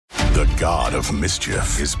The god of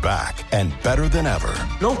mischief is back and better than ever.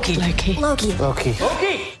 Loki.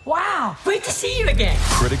 Wow, great to see you again.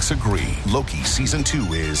 Critics agree Loki Season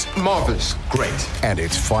 2 is marvelous. Great. And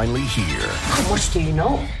it's finally here. How much do you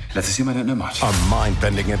know? Let's assume I don't know much. A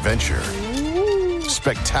mind-bending adventure.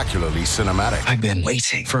 Spectacularly cinematic. I've been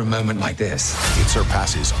waiting for a moment like this. It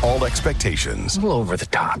surpasses all expectations. A little over the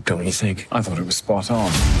top, don't you think? I thought it was spot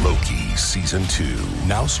on. Loki Season 2.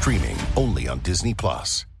 Now streaming only on Disney+.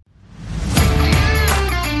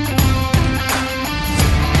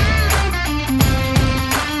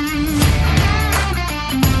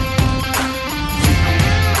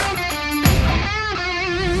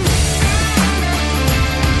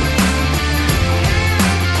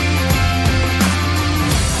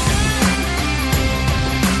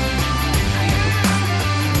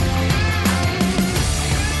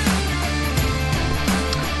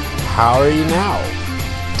 How are you now?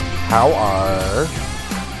 How are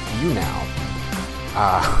you now?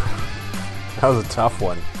 That was a tough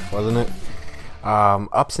one, wasn't it?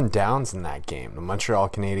 Ups and downs in that game. The Montreal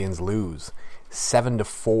Canadiens lose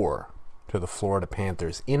 7-4 to the Florida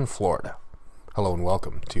Panthers in Florida. Hello and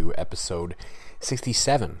welcome to episode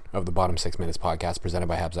 67 of the Bottom 6 Minutes podcast presented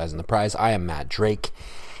by Habs Eyes on the Prize. I am Matt Drake.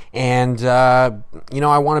 And, I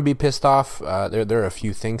want to be pissed off. There are a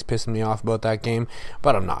few things pissing me off about that game,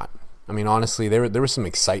 but I'm not. I mean, honestly, there was some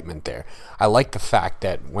excitement there. I like the fact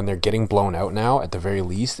that when they're getting blown out now, at the very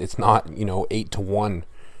least, it's not, 8-1,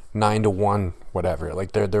 9-1, whatever.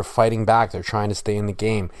 Like, they're fighting back. They're trying to stay in the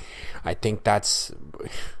game. I think it's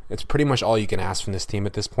pretty much all you can ask from this team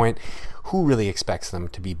at this point. Who really expects them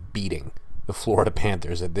to be beating the Florida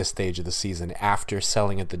Panthers at this stage of the season after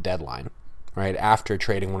selling at the deadline, right? After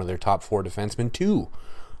trading one of their top 4 defensemen to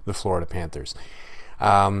the Florida Panthers.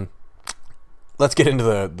 Let's get into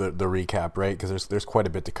the recap, right? Because there's quite a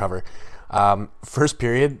bit to cover. First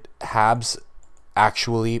period, Habs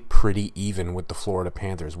actually pretty even with the Florida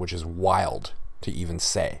Panthers, which is wild to even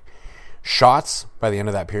say. Shots by the end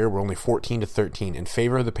of that period were only 14-13 in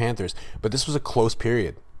favor of the Panthers, but this was a close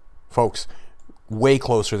period, folks. Way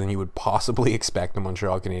closer than you would possibly expect the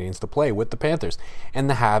Montreal Canadiens to play with the Panthers. And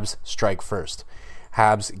the Habs strike first.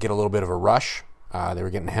 Habs get a little bit of a rush. They were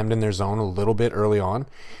getting hemmed in their zone a little bit early on,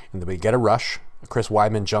 and they get a rush. Chris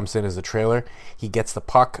Weidman jumps in as the trailer. He gets the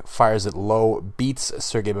puck, fires it low, beats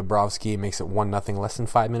Sergei Bobrovsky, makes it 1-0 less than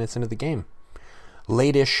 5 minutes into the game.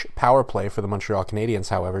 Late-ish power play for the Montreal Canadiens,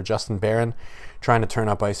 however. Justin Barron, trying to turn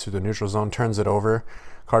up ice through the neutral zone, turns it over.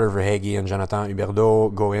 Carter Verhaeghe and Jonathan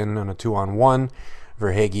Huberdeau go in on a 2-on-1.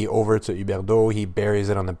 Verhaeghe over to Huberdeau. He buries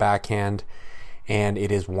it on the backhand, and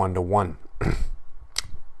it is 1-1.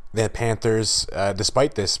 The Panthers,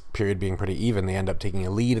 despite this period being pretty even, they end up taking a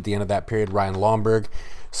lead at the end of that period. Ryan Lomberg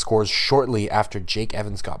scores shortly after Jake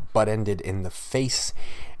Evans got butt-ended in the face,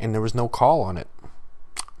 and there was no call on it.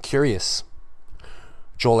 Curious.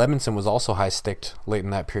 Joel Edmondson was also high-sticked late in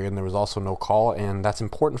that period, and there was also no call, and that's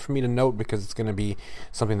important for me to note because it's going to be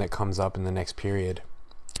something that comes up in the next period.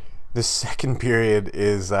 The second period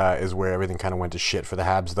is where everything kind of went to shit for the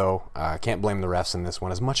Habs, though. I can't blame the refs in this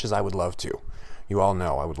one as much as I would love to. You all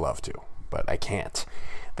know I would love to, but I can't.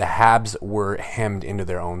 The Habs were hemmed into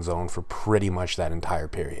their own zone for pretty much that entire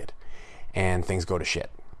period, and things go to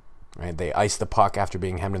shit. Right? They ice the puck after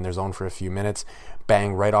being hemmed in their zone for a few minutes,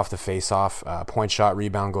 bang right off the face-off. Point shot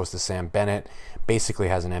rebound goes to Sam Bennett, basically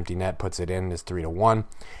has an empty net, puts it in, is 3-1.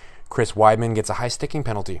 Chris Weidman gets a high sticking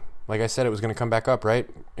penalty. Like I said, it was going to come back up, right?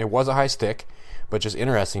 It was a high stick, but just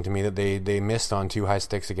interesting to me that they missed on 2 high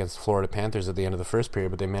sticks against the Florida Panthers at the end of the first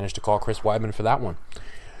period, but they managed to call Chris Weidman for that one.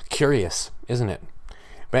 Curious, isn't it?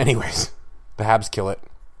 But anyways, the Habs kill it,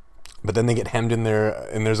 but then they get hemmed in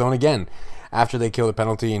their zone again. After they kill the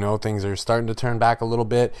penalty, things are starting to turn back a little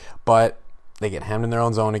bit, but they get hemmed in their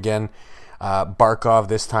own zone again. Barkov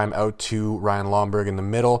this time out to Ryan Lomberg in the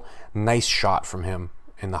middle. Nice shot from him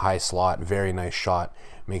in the high slot. Very nice shot.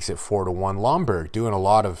 Makes it 4-1. Lomberg doing a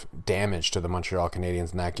lot of damage to the Montreal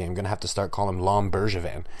Canadiens in that game. Going to have to start calling him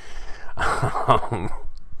Lombergevan.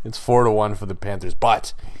 It's 4-1 for the Panthers.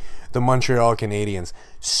 But the Montreal Canadiens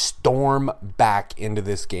storm back into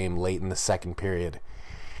this game late in the second period.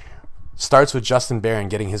 Starts with Justin Barron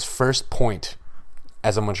getting his first point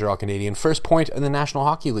as a Montreal Canadien. First point in the National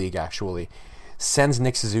Hockey League, actually. Sends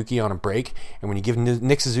Nick Suzuki on a break, and when you give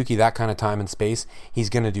Nick Suzuki that kind of time and space, he's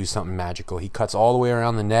going to do something magical. He cuts all the way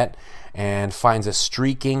around the net and finds a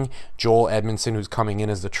streaking Joel Edmondson who's coming in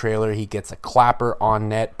as the trailer. He gets a clapper on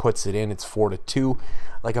net, puts it in. It's 4-2.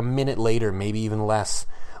 Like a minute later, maybe even less,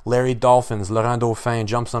 Larry Dolphins, Laurent Dauphin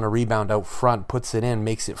jumps on a rebound out front, puts it in,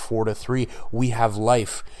 makes it 4-3. We have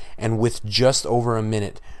life. And with just over a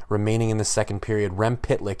minute remaining in the second period. Rem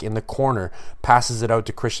Pitlick in the corner passes it out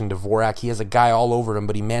to Christian Dvorak. He has a guy all over him,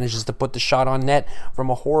 but he manages to put the shot on net from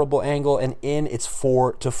a horrible angle, and in. It's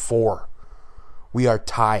 4-4. We are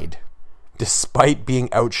tied. Despite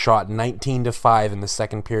being outshot 19-5 in the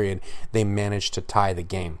second period, they managed to tie the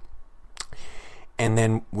game. And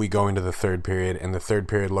then we go into the third period, and the third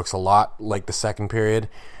period looks a lot like the second period,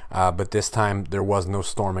 but this time there was no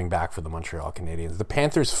storming back for the Montreal Canadiens. The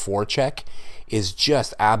Panthers' forecheck is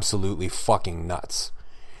just absolutely fucking nuts.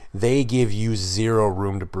 They give you zero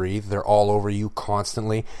room to breathe. They're all over you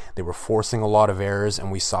constantly. They were forcing a lot of errors,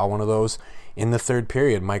 and we saw one of those in the third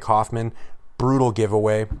period. Mike Hoffman, brutal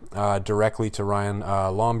giveaway directly to Ryan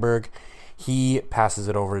Lomberg. He passes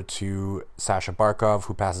it over to Sasha Barkov,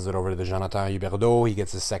 who passes it over to Jonathan Huberdeau. He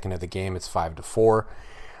gets his second of the game. It's 5-4.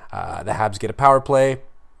 The Habs get a power play.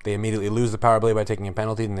 They immediately lose the power play by taking a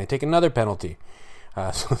penalty, and they take another penalty.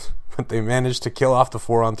 But they managed to kill off the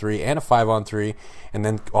 4-on-3 and a 5-on-3, and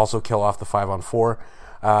then also kill off the 5-on-4.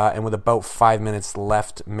 And with about 5 minutes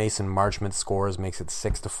left, Mason Marchment scores, makes it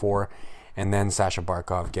 6-4. And then Sasha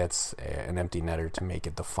Barkov gets an empty netter to make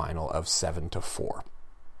it the final of 7-4.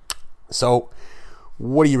 So,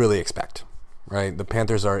 what do you really expect, right? The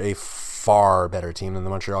Panthers are a far better team than the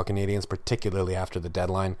Montreal Canadiens, particularly after the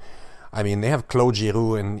deadline. I mean, they have Claude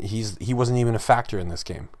Giroux, and he wasn't even a factor in this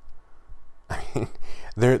game. I mean,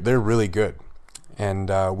 they're really good. And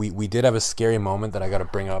we did have a scary moment that I got to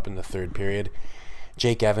bring up in the third period.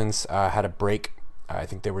 Jake Evans had a break. I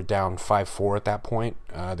think they were down 5-4 at that point.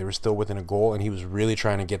 They were still within a goal, and he was really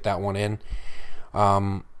trying to get that one in.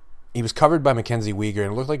 He was covered by Mackenzie Weegar,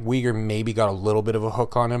 and it looked like Weegar maybe got a little bit of a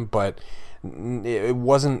hook on him, but it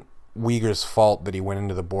wasn't Weegar's fault that he went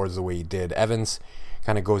into the boards the way he did. Evans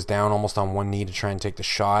kind of goes down almost on one knee to try and take the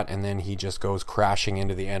shot, and then he just goes crashing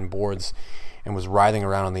into the end boards and was writhing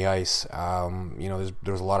around on the ice.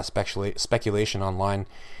 There was a lot of speculation online.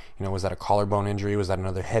 Was that a collarbone injury? Was that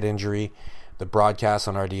another head injury? The broadcast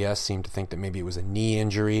on RDS seemed to think that maybe it was a knee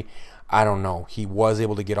injury. I don't know. He was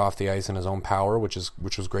able to get off the ice in his own power, which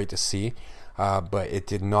was great to see, but it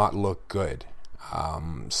did not look good.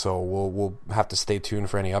 So we'll have to stay tuned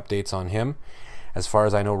for any updates on him. As far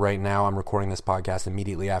as I know right now, I'm recording this podcast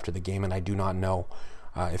immediately after the game, and I do not know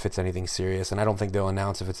if it's anything serious, and I don't think they'll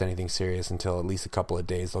announce if it's anything serious until at least a couple of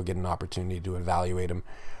days. They'll get an opportunity to evaluate him,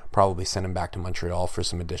 probably send him back to Montreal for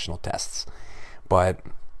some additional tests. But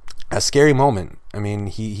a scary moment. I mean,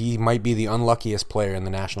 he might be the unluckiest player in the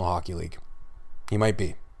National Hockey League. He might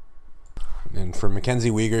be. And for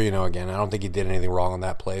Mackenzie Weegar, again, I don't think he did anything wrong on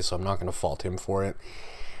that play, so I'm not going to fault him for it.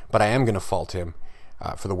 But I am going to fault him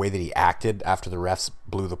for the way that he acted after the refs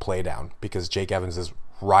blew the play down, because Jake Evans is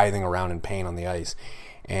writhing around in pain on the ice.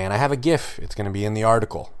 And I have a GIF. It's going to be in the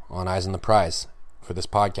article on Eyes on the Prize for this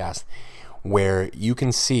podcast, where you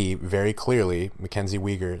can see very clearly Mackenzie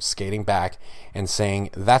Weegar skating back and saying,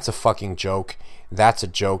 "That's a fucking joke. That's a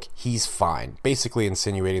joke. He's fine." Basically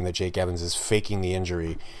insinuating that Jake Evans is faking the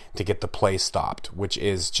injury to get the play stopped, which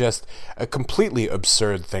is just a completely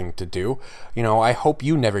absurd thing to do. I hope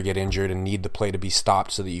you never get injured and need the play to be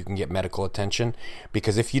stopped so that you can get medical attention,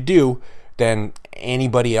 because if you do, then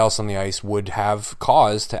anybody else on the ice would have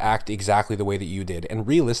cause to act exactly the way that you did. And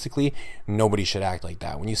realistically, nobody should act like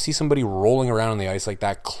that. When you see somebody rolling around on the ice like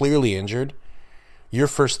that, clearly injured, your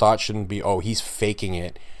first thought shouldn't be, oh, he's faking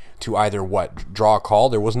it to either draw a call.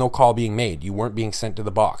 There was no call being made. You weren't being sent to the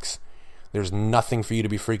box. There's nothing for you to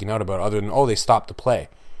be freaking out about other than, oh, they stopped the play.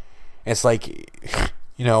 It's like,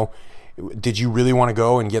 did you really want to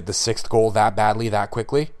go and get the sixth goal that badly, that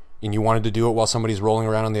quickly? And you wanted to do it while somebody's rolling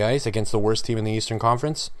around on the ice against the worst team in the Eastern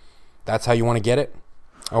Conference? That's how you want to get it?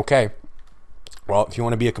 Okay. Well, if you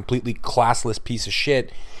want to be a completely classless piece of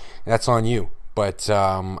shit, that's on you. But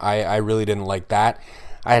I really didn't like that.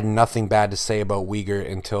 I had nothing bad to say about Weegar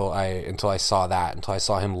until I saw that, until I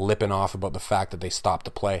saw him lipping off about the fact that they stopped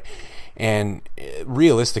the play. And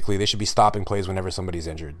realistically, they should be stopping plays whenever somebody's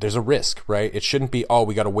injured. There's a risk, right? It shouldn't be, oh,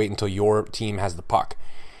 we got to wait until your team has the puck.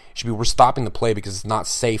 It should be, we're stopping the play because it's not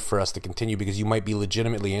safe for us to continue, because you might be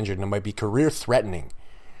legitimately injured and it might be career threatening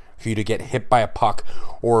for you to get hit by a puck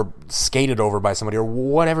or skated over by somebody or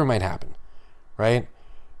whatever might happen, right?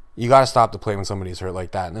 You got to stop the play when somebody's hurt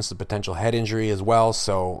like that. And this is a potential head injury as well.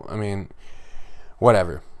 So, I mean,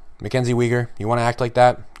 whatever. Mackenzie Weegar, you want to act like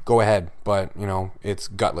that? Go ahead. But, it's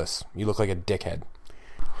gutless. You look like a dickhead.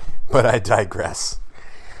 But I digress.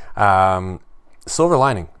 Silver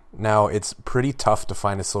lining. Now, it's pretty tough to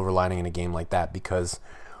find a silver lining in a game like that because,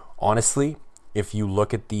 honestly, if you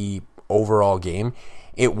look at the overall game,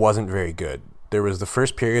 it wasn't very good. There was the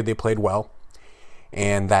first period they played well,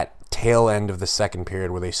 and that tail end of the second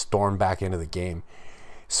period where they stormed back into the game.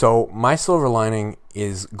 So my silver lining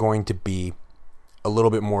is going to be a little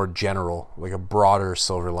bit more general, like a broader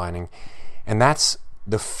silver lining. And that's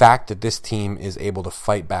the fact that this team is able to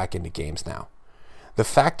fight back into games now. The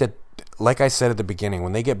fact that, like I said at the beginning,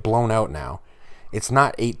 when they get blown out now, it's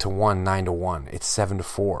not 8-1, 9-1. It's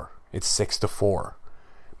 7-4. It's 6-4.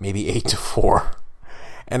 Maybe 8-4.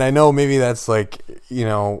 And I know maybe that's like,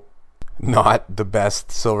 not the best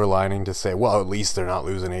silver lining to say, well, at least they're not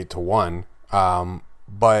losing 8-1.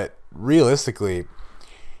 But realistically,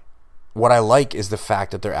 what I like is the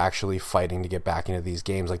fact that they're actually fighting to get back into these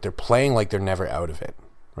games. Like, they're playing like they're never out of it,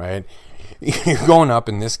 right? You're going up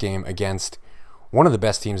in this game against one of the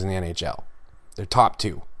best teams in the NHL. They're top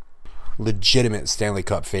 2. Legitimate Stanley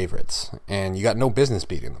Cup favorites. And you got no business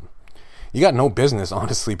beating them. You got no business,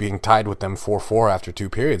 honestly, being tied with them 4-4 after 2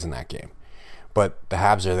 periods in that game. But the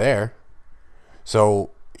Habs are there. So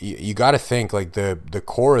you got to think, like, the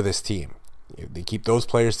core of this team, if they keep those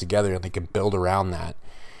players together and they can build around that,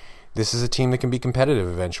 this is a team that can be competitive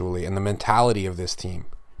eventually. And the mentality of this team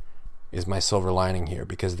is my silver lining here,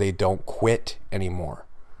 because they don't quit anymore.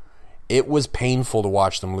 It was painful to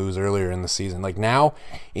watch them lose earlier in the season. Like now,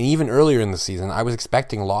 and even earlier in the season, I was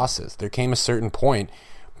expecting losses. There came a certain point,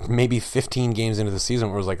 maybe 15 games into the season,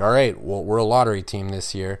 where it was like, all right, well, we're a lottery team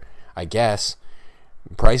this year, I guess.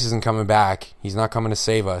 Price isn't coming back. He's not coming to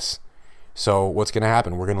save us. So what's going to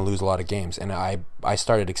happen? We're going to lose a lot of games. And I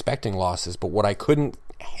started expecting losses, but what I couldn't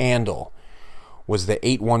handle was the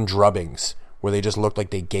 8-1 drubbings where they just looked like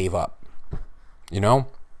they gave up. You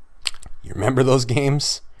remember those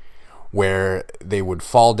games where they would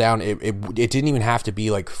fall down? It didn't even have to be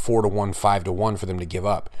like 4-1, 5-1 for them to give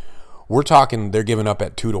up. We're talking they're giving up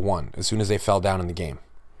at 2-1 as soon as they fell down in the game.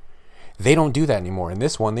 They don't do that anymore. In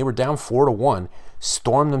this one, they were down 4-1,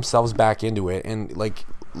 stormed themselves back into it, and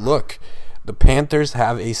look, the Panthers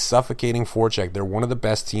have a suffocating forecheck. They're one of the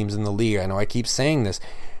best teams in the league. I know I keep saying this.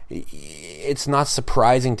 It's not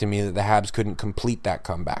surprising to me that the Habs couldn't complete that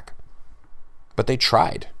comeback. But they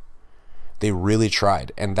tried. They really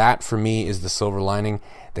tried. And that, for me, is the silver lining,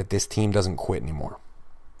 that this team doesn't quit anymore.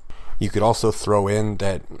 You could also throw in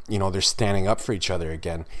that, they're standing up for each other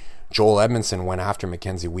again. Joel Edmondson went after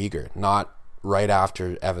Mackenzie Weegar, not right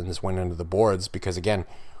after Evans went into the boards, because, again,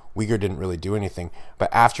 Weegar didn't really do anything. But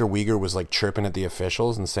after Weegar was chirping at the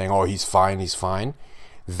officials and saying, oh, he's fine,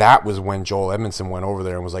 that was when Joel Edmondson went over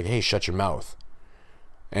there and was like, hey, shut your mouth.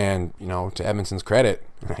 And, to Edmondson's credit,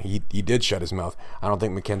 he did shut his mouth. I don't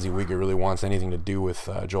think Mackenzie Weegar really wants anything to do with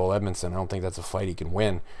Joel Edmondson. I don't think that's a fight he can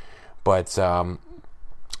win. But,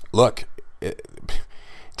 look,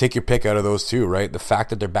 take your pick out of those two, right? The fact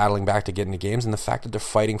that they're battling back to get into games, and the fact that they're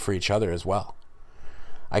fighting for each other as well.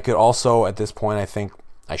 I could also, at this point, I think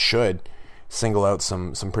I should single out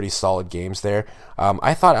some pretty solid games there.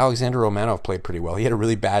 I thought Alexander Romanov played pretty well. He had a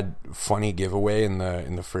really bad, funny giveaway in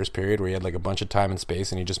the first period where he had a bunch of time and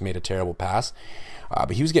space and he just made a terrible pass.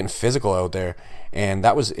 But he was getting physical out there, and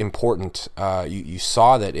that was important. You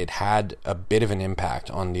saw that it had a bit of an impact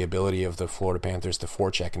on the ability of the Florida Panthers to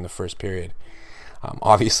forecheck in the first period.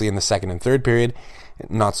 Obviously, in the second and third period,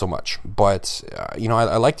 not so much. But, I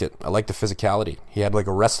liked it. I liked the physicality. He had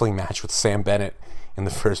a wrestling match with Sam Bennett in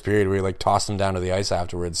the first period where he tossed him down to the ice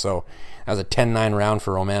afterwards. So that was a 10-9 round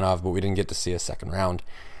for Romanov, but we didn't get to see a second round.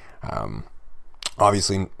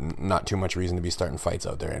 Obviously, not too much reason to be starting fights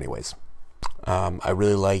out there anyways. I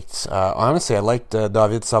really liked, honestly, I liked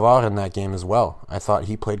David Savard in that game as well. I thought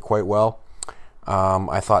he played quite well.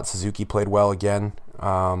 I thought Suzuki played well again.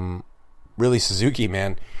 Really, Suzuki,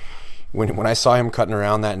 man, when I saw him cutting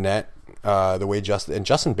around that net, the way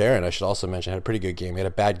Justin Barron, I should also mention, had a pretty good game. He had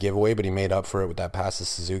a bad giveaway, but he made up for it with that pass to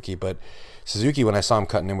Suzuki. But Suzuki, when I saw him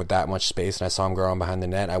cutting in with that much space and I saw him go around behind the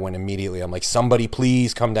net, I went immediately. I'm like, somebody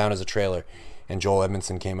please come down as a trailer. And Joel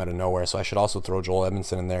Edmondson came out of nowhere. So I should also throw Joel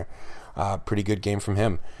Edmondson in there. Pretty good game from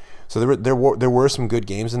him. So there were some good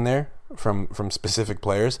games in there from specific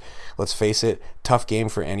players. Let's face it, tough game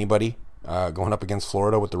for anybody going up against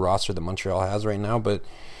Florida with the roster that Montreal has right now. But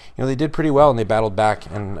they did pretty well and they battled back,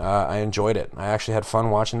 and I enjoyed it. I actually had fun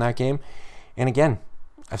watching that game. And again,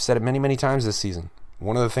 I've said it many, many times this season.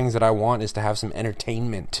 One of the things that I want is to have some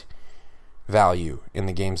entertainment value in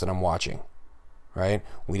the games that I'm watching. Right?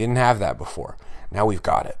 We didn't have that before. Now we've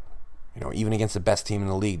got it. Even against the best team in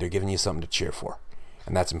the league, they're giving you something to cheer for.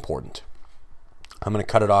 And that's important. I'm going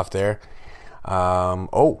to cut it off there.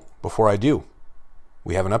 Before I do,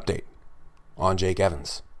 we have an update on Jake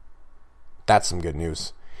Evans. That's some good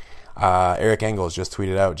news. Eric Engels just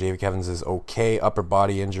tweeted out Jake Evans is okay, upper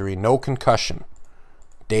body injury, no concussion,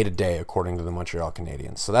 day to day, according to the Montreal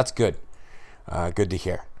Canadiens. So that's good. Good to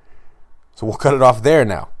hear. So we'll cut it off there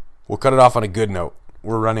now. We'll cut it off on a good note.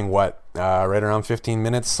 We're running what? Right around 15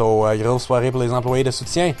 minutes. So, grosse soirée pour les employés de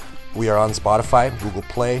soutien. We are on Spotify, Google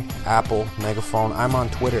Play, Apple, Megaphone. I'm on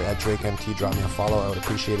Twitter at DrakeMT. Drop me a follow. I would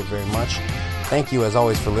appreciate it very much. Thank you, as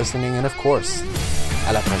always, for listening. And, of course,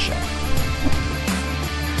 à la prochaine.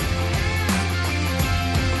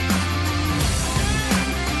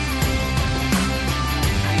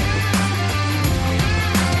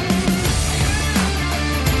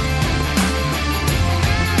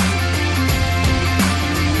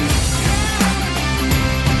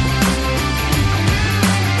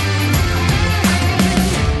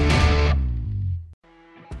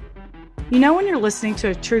 You know when you're listening to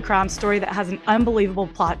a true crime story that has an unbelievable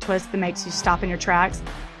plot twist that makes you stop in your tracks?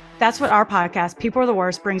 That's what our podcast, People Are the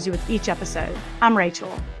Worst, brings you with each episode. I'm Rachel.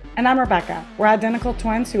 And I'm Rebecca. We're identical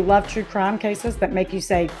twins who love true crime cases that make you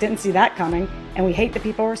say, didn't see that coming, and we hate the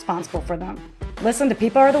people responsible for them. Listen to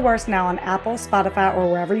People Are the Worst now on Apple, Spotify, or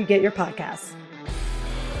wherever you get your podcasts.